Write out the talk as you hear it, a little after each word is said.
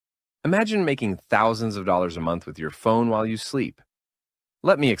Imagine making thousands of dollars a month with your phone while you sleep.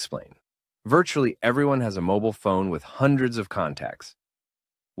 Let me explain. Virtually everyone has a mobile phone with hundreds of contacts.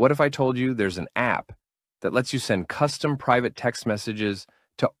 What if I told you there's an app that lets you send custom private text messages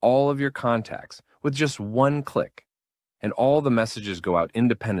to all of your contacts with just one click, and all the messages go out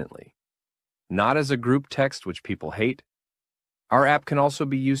independently, not as a group text which people hate? Our app can also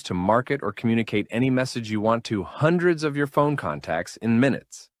be used to market or communicate any message you want to hundreds of your phone contacts in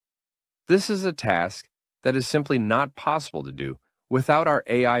minutes. This is a task that is simply not possible to do without our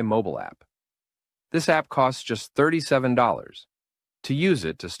AI mobile app. This app costs just $37. To use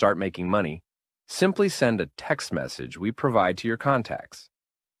it to start making money, simply send a text message we provide to your contacts.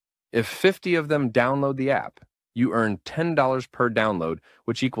 If 50 of them download the app, you earn $10 per download,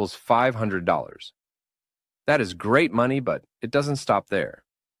 which equals $500. That is great money, but it doesn't stop there.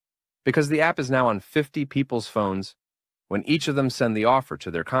 Because the app is now on 50 people's phones, when each of them send the offer to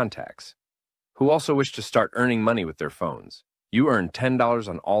their contacts, who also wish to start earning money with their phones, you earn $10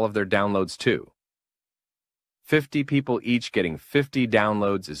 on all of their downloads too. 50 people each getting 50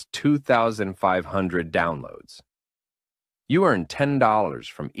 downloads is 2,500 downloads. You earn $10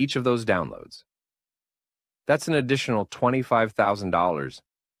 from each of those downloads. That's an additional $25,000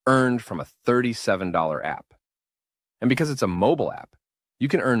 earned from a $37 app. And because it's a mobile app, you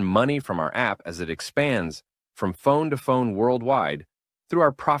can earn money from our app as it expands from phone to phone worldwide through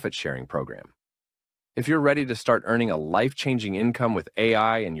our profit-sharing program. If you're ready to start earning a life-changing income with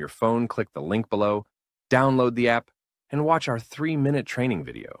AI and your phone, click the link below, download the app, and watch our 3-minute training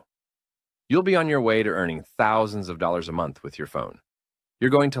video. You'll be on your way to earning thousands of dollars a month with your phone. You're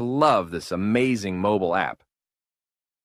going to love this amazing mobile app